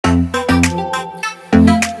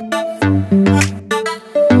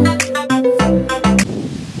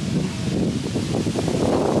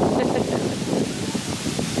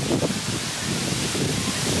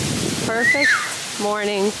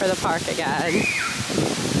for the park again.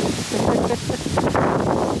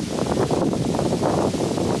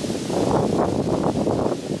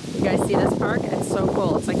 You guys see this park? It's so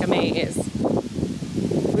cool. It's like a maze.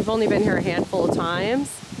 We've only been here a handful of times,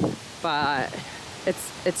 but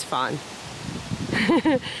it's fun.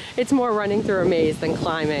 It's more running through a maze than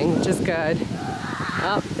climbing, which is good.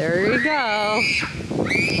 Oh, there you go.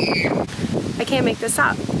 I can't make this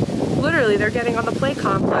up. Literally, they're getting on the play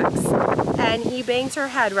complex, and he bangs her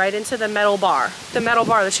head right into the metal bar. The metal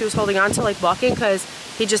bar that she was holding on to, like walking, because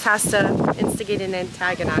he just has to instigate and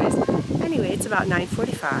antagonize. Anyway, it's about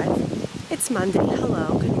 9:45. It's Monday.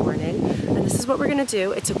 Hello, good morning. And this is what we're gonna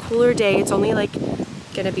do. It's a cooler day. It's only like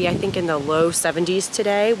gonna be, I think, in the low 70s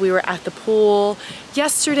today. We were at the pool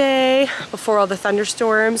yesterday before all the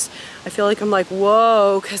thunderstorms. I feel like I'm like,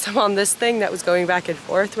 whoa, because I'm on this thing that was going back and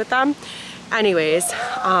forth with them. Anyways,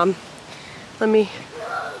 let me,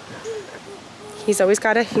 he's always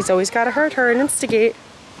gotta hurt her and instigate.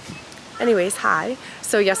 Anyways, hi.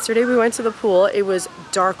 So yesterday we went to the pool. It was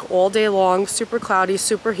dark all day long, super cloudy,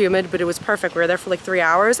 super humid, but it was perfect. We were there for like 3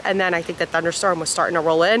 hours, and then I think the thunderstorm was starting to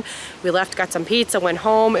roll in. We left, got some pizza, went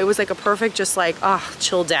home. It was like a perfect, just like,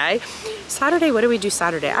 chill day. Saturday, what did we do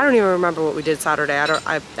Saturday? I don't even remember what we did Saturday.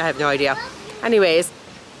 I have no idea. Anyways,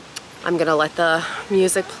 I'm gonna let the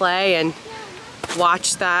music play and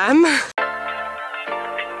watch them.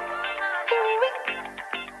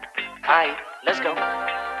 Hi, let's go. Alright,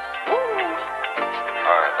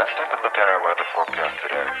 let's take a look at our weather forecast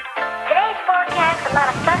today. Today's forecast, a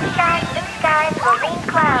lot of sunshine, blue skies, marine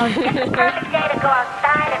clouds. It's the perfect day to go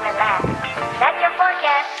outside and relax. That's your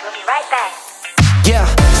forecast. We'll be right back. Yeah,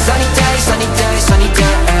 sunny days, sunny days, sunny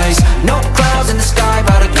days. No clouds in the sky,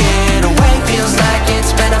 about to get away. Feels like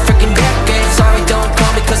it's been a freaking decade. Sorry, don't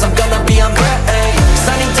call me cause I'm gonna be on break.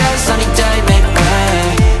 Sunny day, make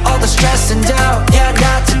way. All the stress and doubt, yeah,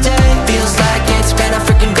 not today. Feels like it's been a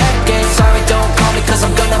freaking decade. Sorry, don't call me cause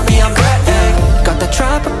I'm gonna be on break. Got the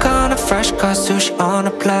Tropicana, fresh cut sushi on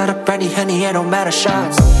a platter. Brandy, Henny, it don't matter,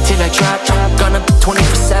 shots till I drop. Gonna be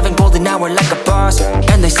 24/7, golden hour like a boss.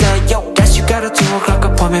 And they say, yo, guess you got a 2 o'clock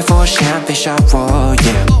appointment for a champagne shot, whoa,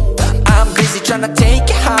 yeah. I'm busy trying to take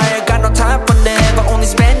it higher. Got no time for never, only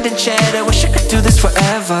spending cheddar. Wish I could do this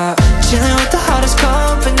forever. Chilling with the hottest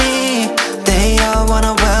company. They all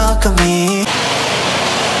wanna welcome me.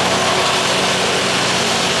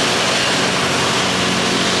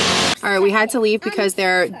 All right, we had to leave because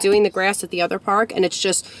they're doing the grass at the other park, and it's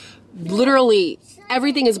just literally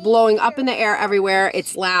everything is blowing up in the air everywhere.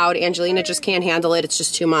 It's loud. Angelina just can't handle it. It's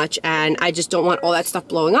just too much, and I just don't want all that stuff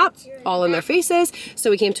blowing up all in their faces. So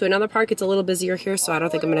we came to another park. It's a little busier here, so I don't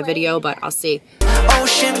think I'm gonna video, but I'll see.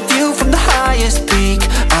 Ocean view from the highest peak.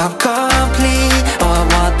 I'm complete. Oh, I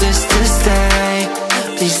want this to stay.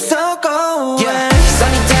 Please don't go away. Yeah.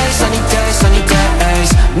 Sunny days, sunny days, sunny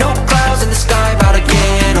days. No clouds in the sky, about to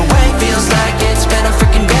get away. Feels like it's been a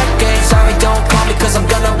freaking decade. Sorry, don't call me cause I'm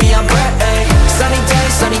gonna be on break.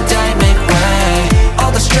 Sunny day, make way.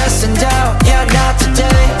 All the stress and doubt, yeah, not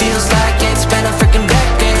today. Feels like it's been a freaking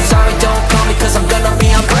decade. Sorry, don't call me cause I'm gonna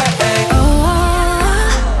be on break.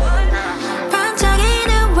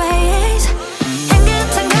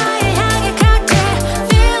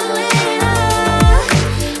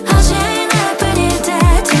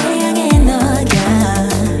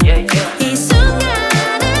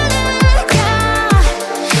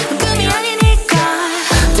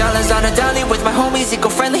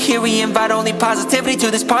 Eco-friendly, here we invite only positivity to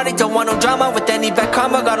this party. Don't want no drama with any bad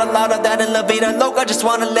karma. Got a lot of that in La Vida Loca. Just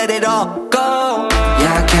wanna let it all go.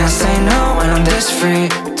 Yeah, I can't say no when I'm this free.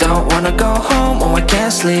 Don't wanna go home or I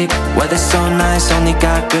can't sleep. Weather's so nice, only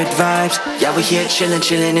got good vibes. Yeah, we here chillin',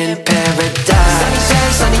 chillin' in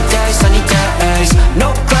paradise. Sunny days, sunny days.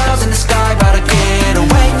 No clouds in the sky, about to get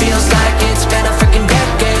away. Feels like it's been a freaking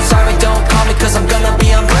decade. Sorry, don't call me cause I'm gonna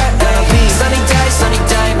be on break. Sunny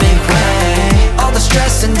day, make way. All the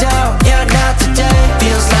stress and doubt, yeah, not today.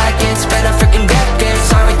 Feels like it's been a freaking decade.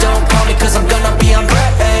 Sorry, don't call me cause I'm gonna be on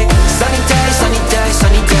break. Sunny days, sunny days,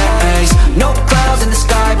 sunny days. No clouds in the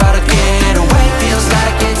sky, about to get away. Feels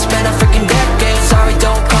like it's been a freaking decade. Sorry,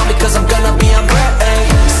 don't call me cause I'm gonna be on break.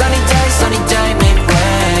 Sunny day, make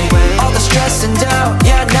way. All the stress and doubt,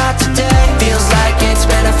 yeah, not today. Feels like it's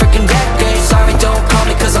been a freaking decade. Sorry, don't call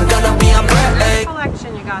me cause I'm gonna be on break.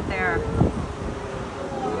 Collection you got there.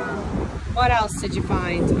 What else did you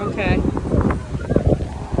find? Okay.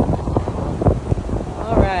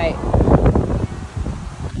 All right.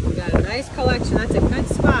 You got a nice collection. That's a good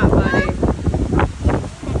spot, buddy.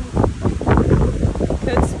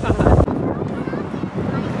 Good spot.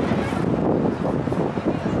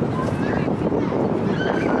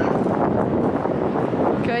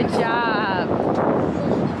 Good job.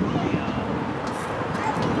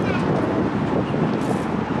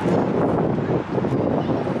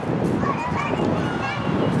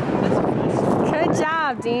 Good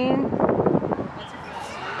job, Dean.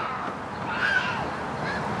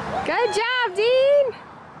 Good job, Dean.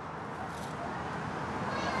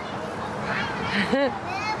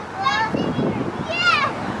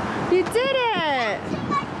 You did it.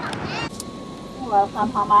 You're welcome.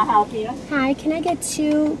 How may I help you? Hi, can I get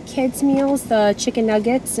 2 kids meals, the chicken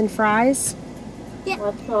nuggets and fries?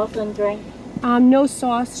 What sauce and drink? No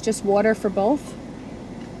sauce, just water for both.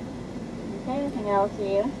 Okay, anything else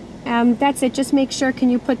here? That's it. Just make sure, can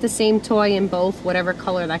you put the same toy in both, whatever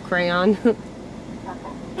color that crayon?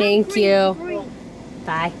 Thank you.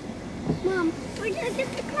 Bye. Mom, we're gonna get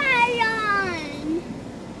the crayon.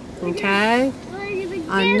 Okay.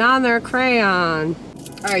 Another crayon.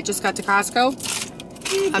 All right, just got to Costco.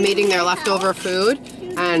 I'm eating their leftover food,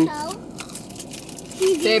 and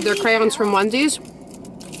they have their crayons from Wendy's.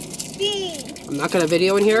 I'm not gonna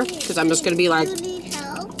video in here because I'm just gonna be like,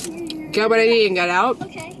 get what I need and get out.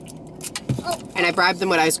 Okay. And I bribed them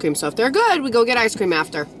with ice cream, so if they're good, we go get ice cream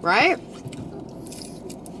after, right?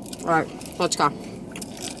 All right, let's go. All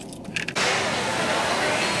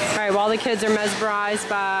right, while the kids are mesmerized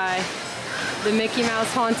by the Mickey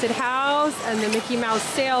Mouse haunted house and the Mickey Mouse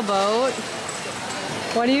sailboat,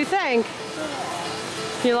 what do you think?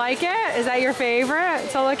 You like it? Is that your favorite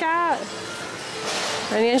to look at?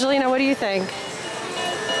 And Angelina, what do you think?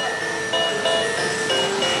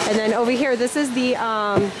 And then over here, this is the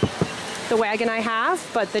wagon I have,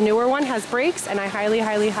 but the newer one has brakes, and I highly,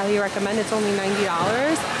 highly, highly recommend. It's only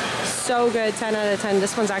 $90. So good, 10 out of 10.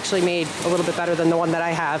 This one's actually made a little bit better than the one that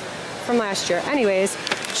I have from last year. Anyways,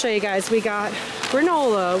 show you guys, we got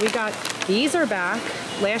granola, we got, these are back.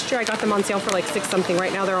 Last year I got them on sale for like $6 something.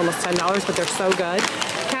 Right now they're almost $10, but they're so good.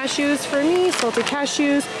 Cashews for me, salted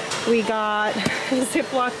cashews. We got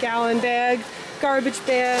Ziploc gallon bags, garbage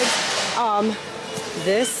bags.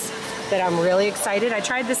 This that I'm really excited. I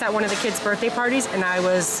tried this at one of the kids' birthday parties and I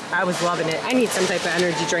was loving it. I need some type of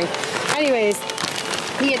energy drink. Anyways,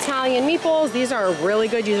 the Italian meatballs, these are really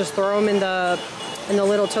good. You just throw them in the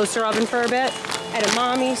little toaster oven for a bit.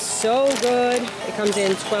 Edamame, so good. It comes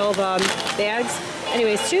in 12 bags.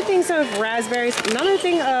 Anyways, 2 things of raspberries, another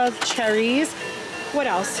thing of cherries. What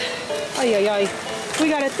else? Ay, ay, ay. We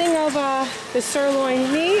got a thing of the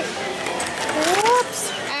sirloin meat.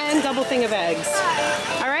 Whoops. And double thing of eggs.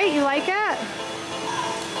 All right, you like it?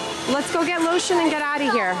 Let's go get lotion and get out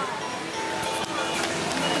of here.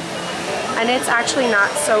 And it's actually not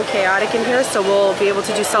so chaotic in here, so we'll be able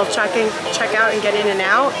to do checkout and get in and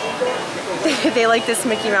out. They like this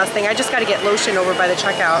Mickey Mouse thing. I just got to get lotion over by the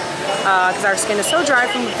checkout because our skin is so dry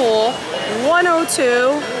from the pool.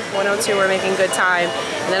 102, we're making good time.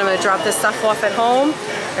 And then I'm going to drop this stuff off at home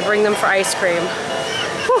and bring them for ice cream.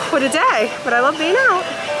 Whew, what a day, but I love being out.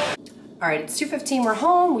 All right, it's 2:15, we're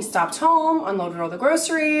home. We stopped home, unloaded all the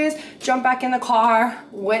groceries, jumped back in the car,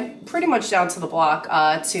 went pretty much down to the block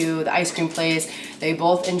to the ice cream place. They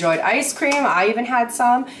both enjoyed ice cream. I even had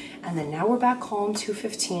some. And then now we're back home,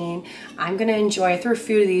 2:15. I'm gonna enjoy, I threw a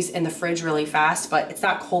few of these in the fridge really fast, but it's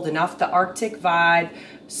not cold enough. The Arctic Vibe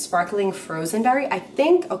Sparkling Frozen Berry, I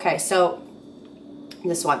think, okay, so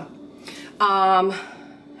this one.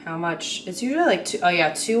 How much? It's usually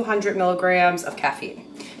like 200 milligrams of caffeine.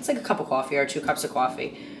 It's like a cup of coffee or 2 cups of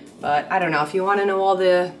coffee. But I don't know, if you wanna know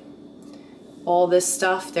all this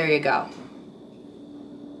stuff, there you go.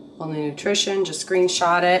 All the nutrition, just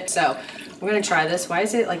screenshot it. So I'm gonna try this. Why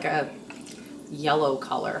is it like a yellow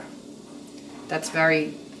color? That's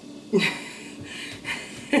very,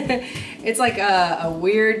 it's like a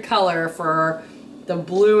weird color for the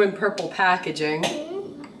blue and purple packaging.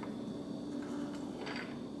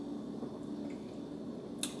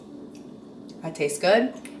 That tastes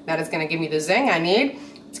good. That is gonna give me the zing I need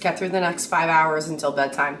to get through the next 5 hours until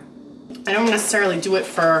bedtime. I don't necessarily do it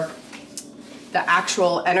for the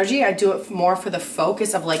actual energy. I do it more for the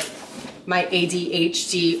focus of like my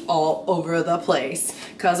ADHD all over the place.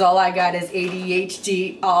 Cause all I got is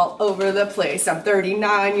ADHD all over the place. I'm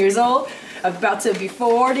 39 years old. I'm about to be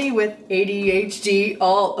 40 with ADHD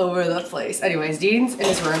all over the place. Anyways, Dean's in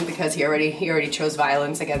his room because he already chose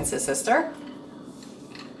violence against his sister.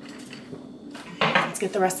 Let's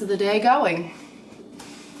get the rest of the day going.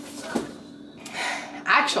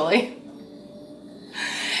 Actually,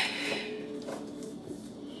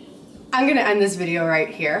 I'm gonna end this video right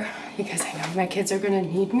here because I know my kids are gonna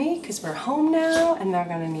need me because we're home now and they're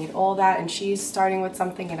gonna need all that, and she's starting with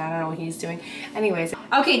something and I don't know what he's doing. Anyways,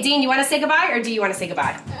 okay, Dean, you wanna say goodbye or do you wanna say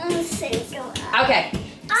goodbye? I'm gonna say goodbye. Okay,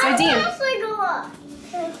 so Dean. I want to say goodbye.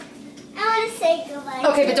 want to say goodbye.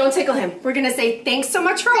 Okay, but don't tickle him. We're gonna say thanks so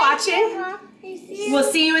much for watching. We'll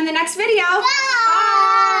see you in the next video. Bye.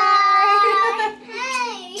 Bye.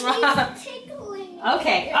 Hey, he's tickling me.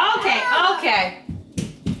 Okay.